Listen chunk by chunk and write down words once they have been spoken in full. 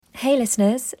Hey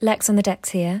listeners, Lex on the decks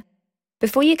here.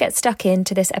 Before you get stuck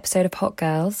into this episode of Hot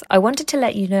Girls, I wanted to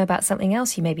let you know about something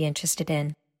else you may be interested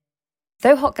in.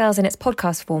 Though Hot Girls in its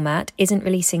podcast format isn't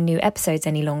releasing new episodes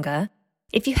any longer,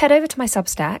 if you head over to my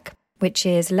Substack, which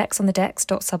is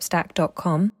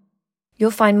lexonthedecks.substack.com,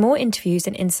 you'll find more interviews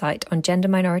and insight on gender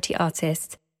minority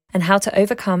artists and how to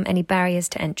overcome any barriers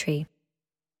to entry.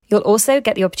 You'll also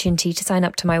get the opportunity to sign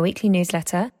up to my weekly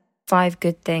newsletter, 5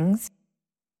 Good Things.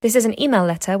 This is an email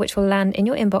letter which will land in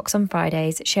your inbox on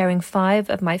Fridays, sharing 5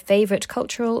 of my favourite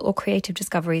cultural or creative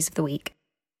discoveries of the week.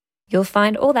 You'll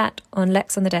find all that on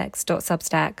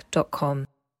lexonthedecks.substack.com.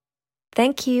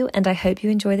 Thank you, and I hope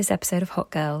you enjoy this episode of Hot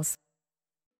Girls.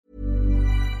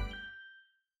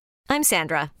 I'm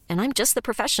Sandra, and I'm just the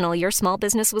professional your small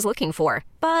business was looking for.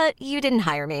 But you didn't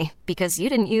hire me because you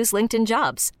didn't use LinkedIn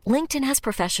Jobs. LinkedIn has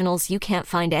professionals you can't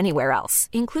find anywhere else,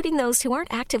 including those who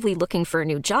aren't actively looking for a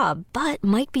new job, but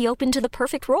might be open to the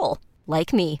perfect role,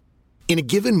 like me. In a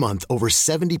given month, over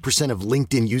 70% of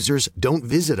LinkedIn users don't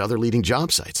visit other leading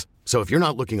job sites. So if you're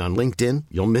not looking on LinkedIn,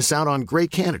 you'll miss out on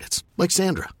great candidates like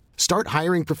Sandra. Start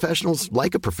hiring professionals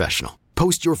like a professional.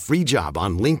 Post your free job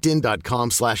on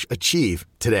linkedin.com/achieve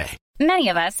today. Many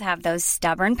of us have those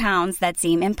stubborn pounds that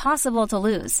seem impossible to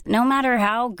lose, no matter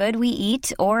how good we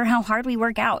eat or how hard we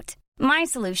work out. My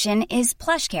solution is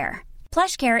PlushCare.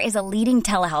 PlushCare is a leading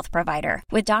telehealth provider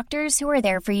with doctors who are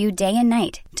there for you day and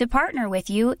night to partner with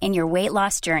you in your weight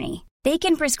loss journey. They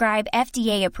can prescribe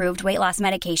FDA-approved weight loss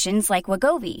medications like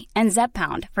Wegovy and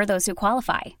Zepbound for those who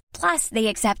qualify. Plus, they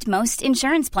accept most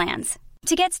insurance plans.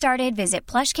 To get started, visit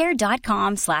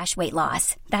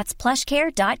plushcare.com/weightloss. That's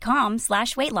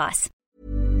plushcare.com/weightloss.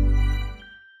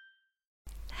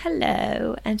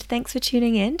 Hello, and thanks for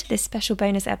tuning in to this special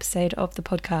bonus episode of the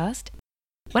podcast.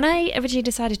 When I originally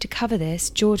decided to cover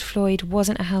this, George Floyd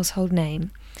wasn't a household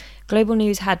name. Global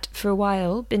news had, for a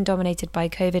while, been dominated by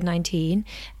COVID-19,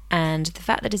 and the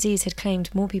fact the disease had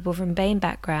claimed more people from BAME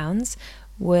backgrounds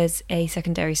was a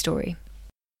secondary story.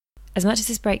 As much as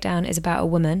this breakdown is about a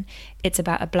woman, it's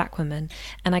about a black woman,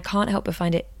 and I can't help but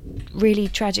find it really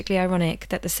tragically ironic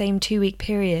that the same 2-week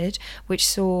period, which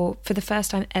saw, for the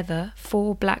first time ever,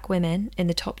 4 black women in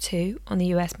the top 2 on the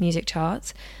US music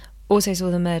charts, also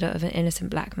saw the murder of an innocent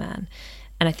black man.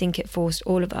 And I think it forced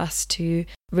all of us to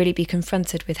really be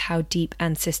confronted with how deep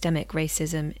and systemic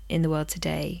racism in the world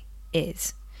today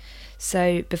is.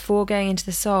 So before going into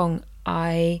the song,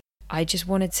 I just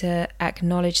wanted to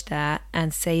acknowledge that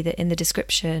and say that in the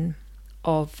description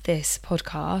of this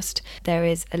podcast, there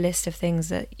is a list of things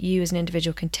that you as an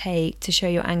individual can take to show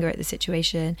your anger at the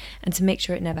situation and to make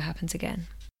sure it never happens again.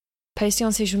 Posting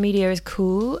on social media is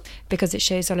cool because it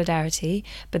shows solidarity,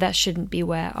 but that shouldn't be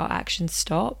where our actions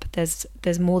stop. There's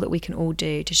more that we can all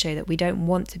do to show that we don't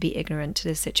want to be ignorant to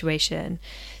this situation.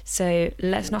 So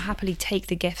let's not happily take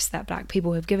the gifts that black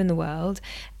people have given the world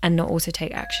and not also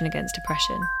take action against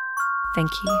oppression. Thank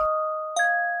you.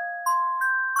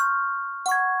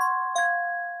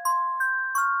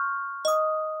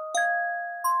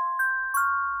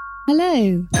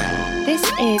 Hello. This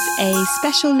is a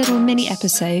special little mini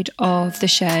episode of the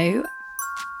show,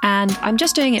 and I'm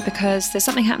just doing it because there's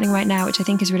something happening right now which I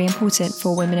think is really important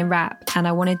for women in rap, and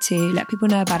I wanted to let people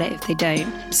know about it if they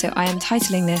don't. So I am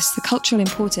titling this The Cultural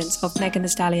Importance of Megan Thee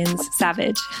Stallion's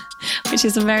Savage, which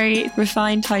is a very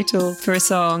refined title for a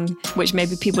song which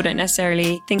maybe people don't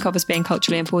necessarily think of as being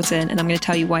culturally important, and I'm going to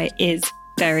tell you why it is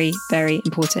very, very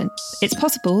important. It's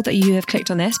possible that you have clicked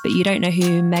on this, but you don't know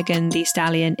who Megan Thee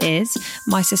Stallion is.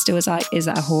 My sister was like, is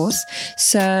that a horse?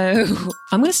 So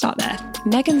I'm going to start there.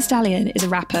 Megan Thee Stallion is a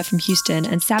rapper from Houston,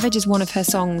 and Savage is one of her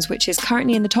songs, which is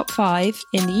currently in the top 5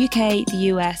 in the UK, the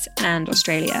US, and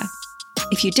Australia.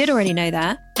 If you did already know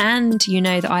that, and you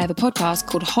know that I have a podcast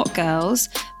called Hot Girls,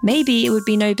 maybe it would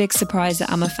be no big surprise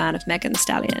that I'm a fan of Megan Thee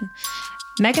Stallion.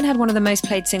 Megan had one of the most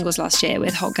played singles last year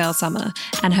with Hot Girl Summer,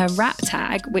 and her rap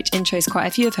tag, which intros quite a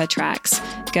few of her tracks,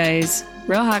 goes,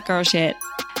 real hot girl shit.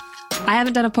 I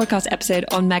haven't done a podcast episode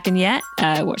on Megan yet,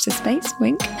 watch this space,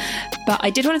 wink, but I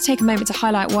did want to take a moment to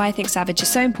highlight why I think Savage is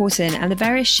so important and the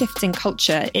various shifts in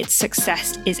culture its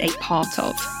success is a part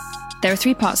of. There are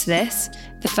 3 parts to this.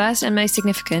 The first and most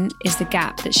significant is the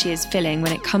gap that she is filling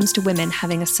when it comes to women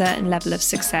having a certain level of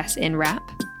success in rap.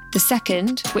 The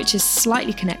second, which is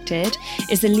slightly connected,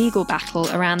 is the legal battle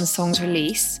around the song's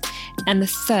release. And the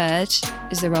third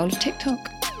is the role of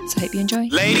TikTok. So I hope you enjoy.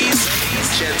 Ladies,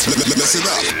 gentlemen, listen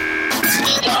up.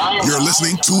 You're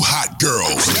listening to Hot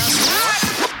Girls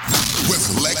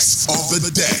with Lex on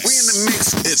the decks. we in the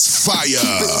mix. It's fire.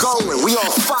 Keep it going. We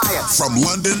on fire. From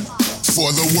London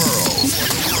for the world.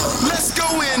 Let's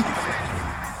go in.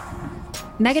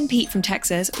 Megan Pete from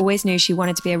Texas always knew she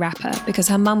wanted to be a rapper because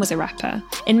her mum was a rapper.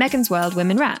 In Megan's world,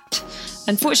 women rapped.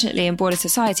 Unfortunately, in broader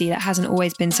society, that hasn't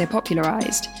always been so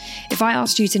popularised. If I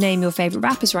asked you to name your favourite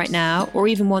rappers right now, or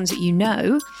even ones that you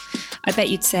know, I bet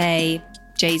you'd say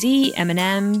Jay-Z,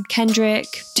 Eminem, Kendrick,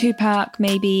 Tupac,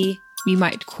 maybe. You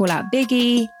might call out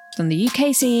Biggie. On the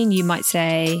UK scene, you might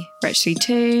say Wretch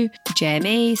 32,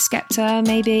 JME, Skepta,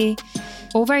 maybe.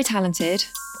 All very talented,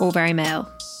 all very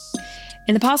male.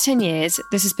 In the past 10 years,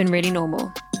 this has been really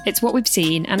normal. It's what we've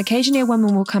seen, and occasionally a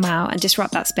woman will come out and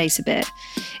disrupt that space a bit.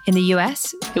 In the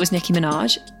US, it was Nicki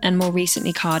Minaj, and more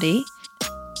recently Cardi.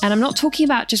 And I'm not talking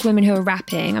about just women who are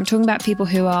rapping, I'm talking about people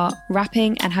who are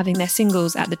rapping and having their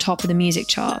singles at the top of the music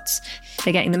charts.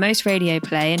 They're getting the most radio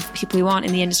play, and for people who aren't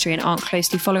in the industry and aren't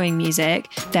closely following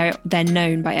music, they're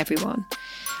known by everyone.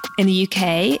 In the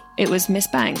UK, it was Miss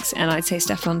Banks, and I'd say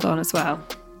Stefflon Don as well.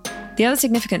 The other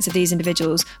significance of these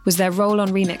individuals was their role on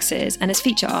remixes and as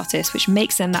feature artists, which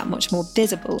makes them that much more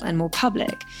visible and more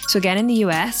public. So again, in the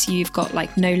US, you've got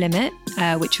like No Limit,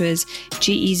 which was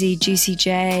G-Eazy, Juicy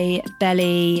J,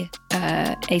 Belly,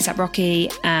 A$AP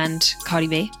Rocky, and Cardi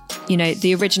B. You know,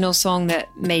 the original song that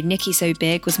made Nicki so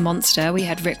big was Monster. We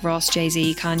had Rick Ross,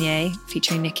 Jay-Z, Kanye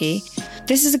featuring Nicki.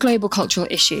 This is a global cultural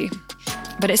issue,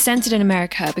 but it's centered in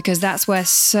America because that's where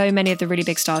so many of the really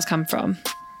big stars come from.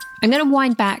 I'm going to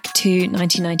wind back to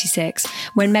 1996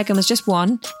 when Megan was just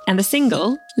one and the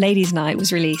single Ladies Night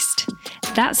was released.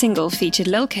 That single featured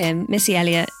Lil' Kim, Missy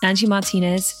Elliott, Angie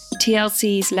Martinez,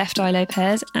 TLC's Left Eye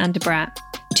Lopez and Da Brat.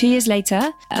 2 years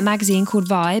later, a magazine called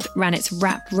Vibe ran its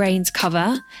Rap Reigns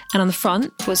cover, and on the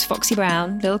front was Foxy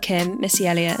Brown, Lil' Kim, Missy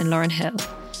Elliott and Lauryn Hill.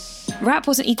 Rap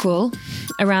wasn't equal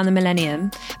around the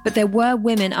millennium, but there were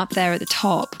women up there at the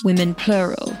top, women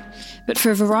plural. But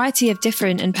for a variety of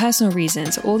different and personal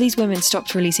reasons, all these women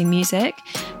stopped releasing music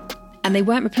and they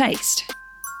weren't replaced.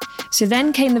 So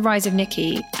then came the rise of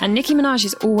Nicki, and Nicki Minaj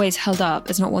is always held up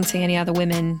as not wanting any other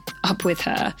women up with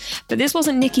her. But this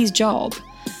wasn't Nicki's job.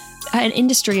 An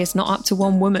industry is not up to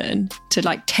one woman to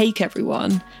like take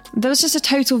everyone. There was just a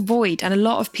total void, and a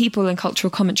lot of people and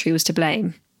cultural commentary was to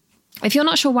blame. If you're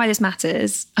not sure why this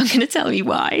matters, I'm going to tell you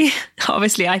why.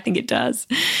 Obviously, I think it does.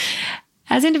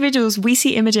 As individuals, we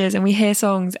see images and we hear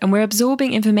songs and we're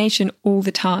absorbing information all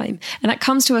the time. And that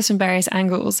comes to us from various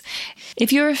angles.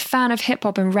 If you're a fan of hip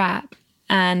hop and rap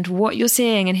and what you're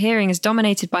seeing and hearing is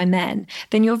dominated by men,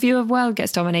 then your view of the world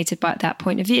gets dominated by that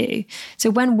point of view. So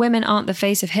when women aren't the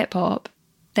face of hip hop,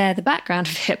 they're the background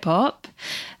of hip hop.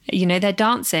 You know, they're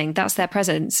dancing, that's their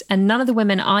presence. And none of the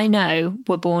women I know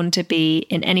were born to be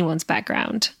in anyone's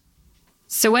background.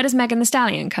 So where does Megan Thee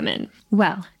Stallion come in?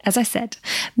 Well, as I said,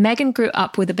 Megan grew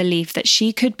up with a belief that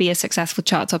she could be a successful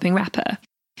chart-topping rapper.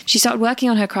 She started working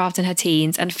on her craft in her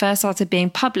teens and first started being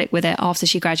public with it after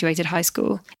she graduated high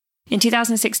school. In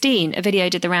 2016, a video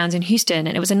did the rounds in Houston,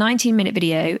 and it was a 19-minute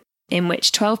video in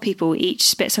which 12 people each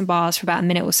spit some bars for about a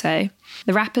minute or so.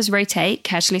 The rappers rotate,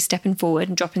 casually stepping forward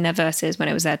and dropping their verses when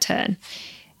it was their turn.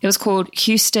 It was called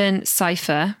Houston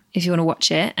Cypher, if you want to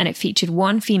watch it, and it featured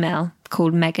one female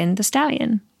called Megan Thee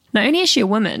Stallion. Not only is she a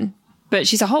woman, but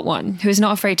she's a hot one who is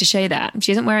not afraid to show that.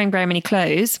 She isn't wearing very many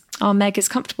clothes. Our Meg is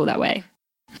comfortable that way.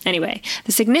 Anyway,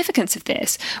 the significance of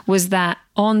this was that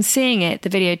on seeing it, the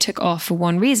video took off for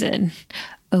one reason.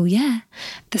 Oh yeah,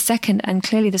 the second and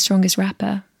clearly the strongest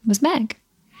rapper was Meg.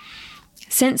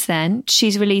 Since then,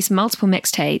 she's released multiple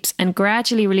mixtapes and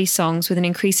gradually released songs with an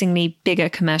increasingly bigger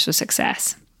commercial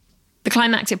success. The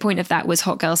climactic point of that was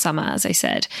Hot Girl Summer, as I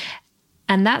said.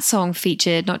 And that song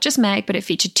featured not just Meg, but it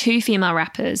featured two female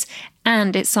rappers,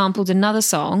 and it sampled another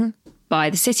song by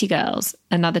the City Girls,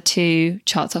 another two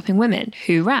chart-topping women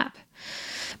who rap.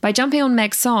 By jumping on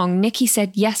Meg's song, Nicki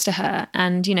said yes to her,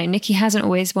 and, you know, Nicki hasn't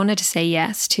always wanted to say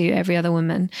yes to every other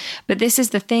woman, but this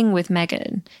is the thing with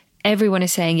Megan. Everyone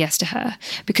is saying yes to her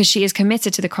because she is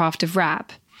committed to the craft of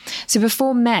rap. So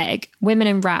before Meg, women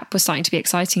in rap were starting to be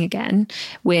exciting again,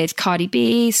 with Cardi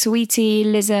B, Saweetie,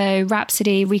 Lizzo,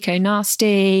 Rhapsody, Rico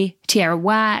Nasty, Tierra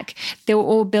Whack. They were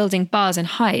all building buzz and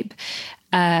hype.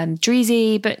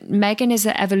 Dreezy, but Megan is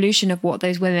the evolution of what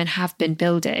those women have been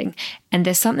building. And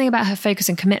there's something about her focus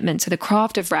and commitment to the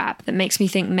craft of rap that makes me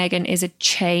think Megan is a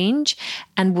change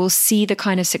and will see the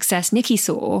kind of success Nicki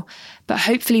saw, but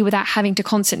hopefully without having to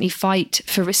constantly fight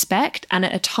for respect and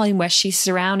at a time where she's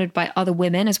surrounded by other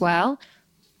women as well.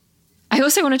 I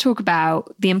also want to talk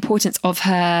about the importance of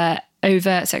her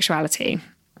overt sexuality.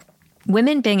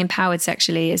 Women being empowered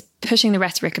sexually is pushing the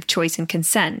rhetoric of choice and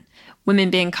consent.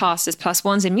 Women being cast as plus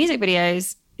ones in music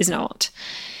videos is not.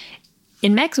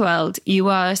 In Meg's world, you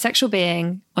are a sexual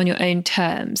being on your own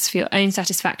terms, for your own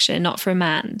satisfaction, not for a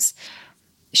man's.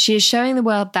 She is showing the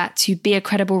world that to be a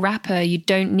credible rapper, you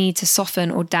don't need to soften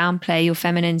or downplay your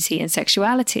femininity and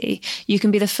sexuality. You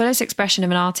can be the fullest expression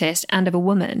of an artist and of a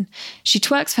woman. She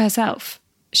twerks for herself.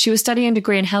 She was studying a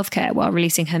degree in healthcare while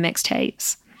releasing her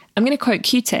mixtapes. I'm going to quote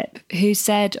Q-Tip, who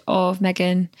said of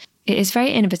Megan, "It is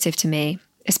very innovative to me,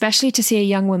 especially to see a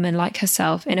young woman like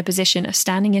herself in a position of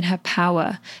standing in her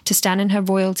power, to stand in her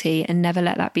royalty and never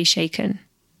let that be shaken.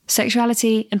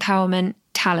 Sexuality, empowerment,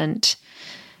 talent.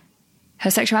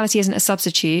 Her sexuality isn't a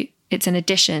substitute, it's an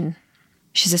addition.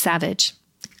 She's a savage.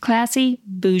 Classy,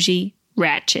 bougie,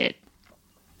 ratchet."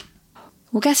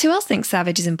 Well, guess who else thinks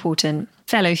savage is important?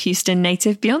 Fellow Houston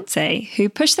native Beyonce, who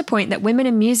pushed the point that women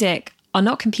in music are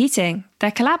not competing,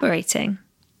 they're collaborating.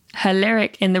 Her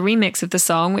lyric in the remix of the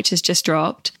song, which has just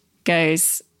dropped,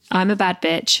 goes, "I'm a bad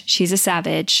bitch, she's a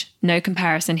savage, no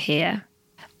comparison here."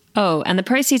 Oh, and the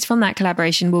proceeds from that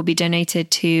collaboration will be donated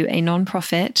to a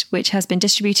non-profit, which has been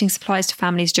distributing supplies to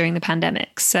families during the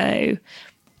pandemic. So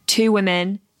 2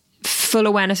 women, full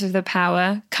awareness of their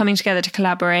power, coming together to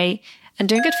collaborate and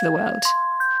doing good for the world.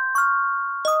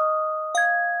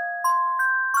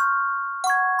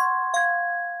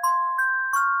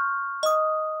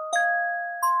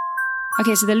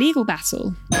 Okay, so the legal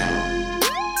battle.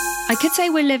 I could say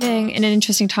we're living in an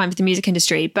interesting time for the music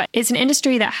industry, but it's an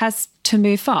industry that has to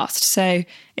move fast, so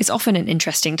it's often an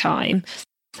interesting time.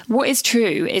 What is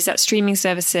true is that streaming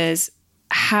services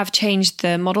have changed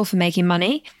the model for making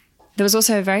money. There was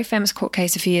also a very famous court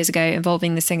case a few years ago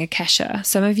involving the singer Kesha.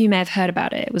 Some of you may have heard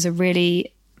about it. It was a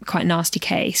really quite nasty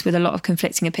case with a lot of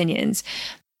conflicting opinions.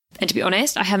 And to be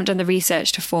honest, I haven't done the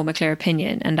research to form a clear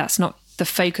opinion, and that's not the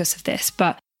focus of this.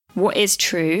 But what is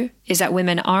true is that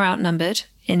women are outnumbered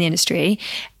in the industry,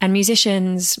 and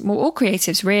musicians, well, all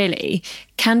creatives really,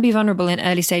 can be vulnerable in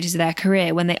early stages of their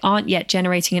career when they aren't yet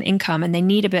generating an income and they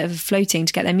need a bit of a floating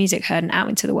to get their music heard and out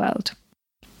into the world.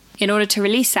 In order to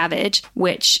release Savage,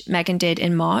 which Megan did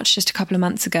in March, just a couple of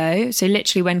months ago, so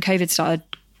literally when COVID started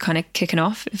kind of kicking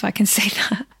off, if I can say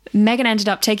that, Megan ended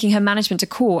up taking her management to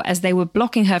court as they were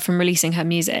blocking her from releasing her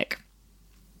music.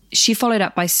 She followed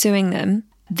up by suing them.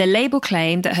 The label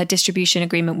claimed that her distribution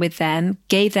agreement with them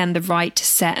gave them the right to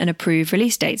set and approve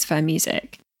release dates for her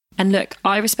music. And look,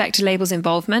 I respect a label's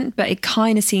involvement, but it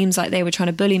kind of seems like they were trying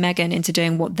to bully Megan into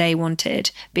doing what they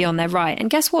wanted beyond their right. And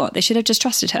guess what? They should have just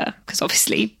trusted her, because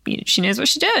obviously she knows what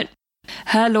she's doing.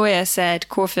 Her lawyer said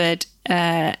Crawford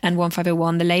and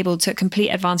 1501, the label took complete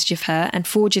advantage of her and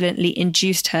fraudulently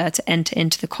induced her to enter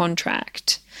into the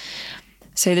contract.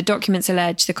 So the documents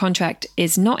allege the contract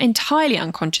is not entirely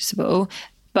unconscionable,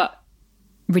 but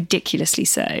ridiculously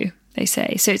so, they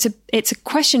say. So it's a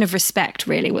question of respect,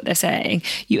 really, what they're saying.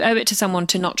 You owe it to someone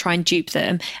to not try and dupe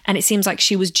them. And it seems like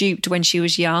she was duped when she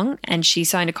was young and she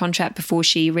signed a contract before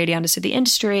she really understood the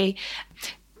industry.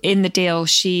 In the deal,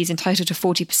 she's entitled to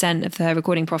 40% of her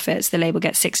recording profits. The label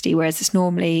gets 60%, whereas it's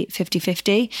normally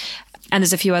 50-50. And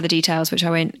there's a few other details which I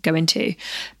won't go into.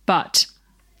 But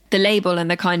the label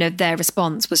and the kind of their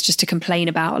response was just to complain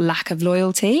about a lack of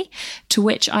loyalty, to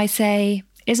which I say,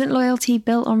 isn't loyalty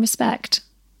built on respect?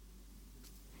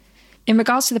 In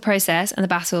regards to the process and the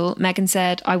battle, Megan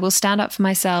said, "I will stand up for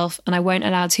myself and I won't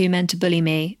allow 2 men to bully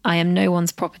me. I am no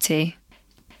one's property."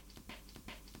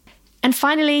 And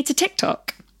finally, to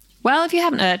TikTok. Well, if you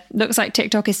haven't heard, looks like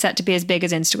TikTok is set to be as big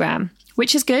as Instagram,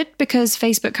 which is good because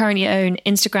Facebook currently own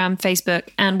Instagram, Facebook,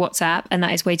 and WhatsApp, and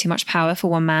that is way too much power for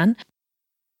one man.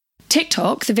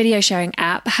 TikTok, the video sharing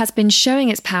app, has been showing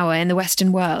its power in the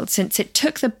Western world since it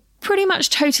took the pretty much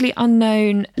totally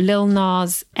unknown Lil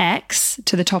Nas X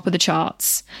to the top of the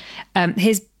charts.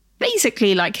 His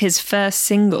first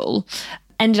single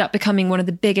ended up becoming one of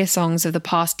the biggest songs of the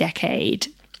past decade.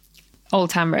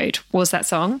 Old Town Road was that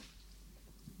song.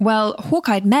 Well,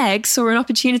 Hawk-Eyed Meg saw an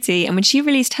opportunity, and when she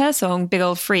released her song Big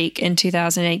Ol' Freak in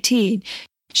 2018,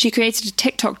 she created a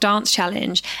TikTok dance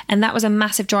challenge, and that was a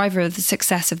massive driver of the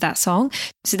success of that song.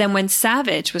 So then when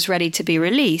Savage was ready to be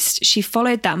released, she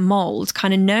followed that mold,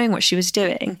 kind of knowing what she was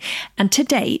doing. And to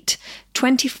date,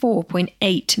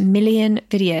 24.8 million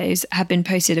videos have been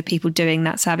posted of people doing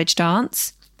that Savage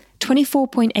dance.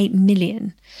 24.8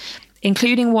 million.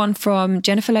 Including one from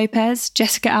Jennifer Lopez,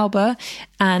 Jessica Alba,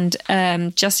 and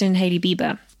Justin and Hailey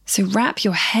Bieber. So wrap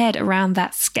your head around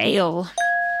that scale.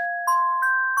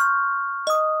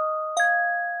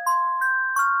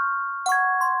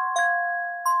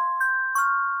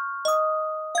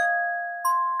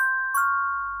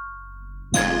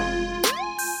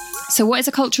 So what is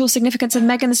the cultural significance of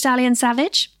Megan Thee Stallion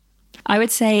Savage? I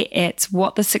would say it's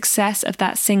what the success of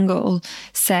that single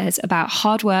says about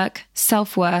hard work,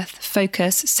 self-worth,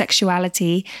 focus,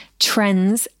 sexuality,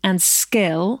 trends, and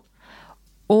skill,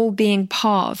 all being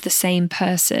part of the same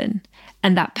person,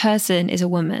 and that person is a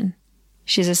woman.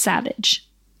 She's a savage.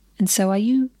 And so are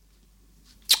you.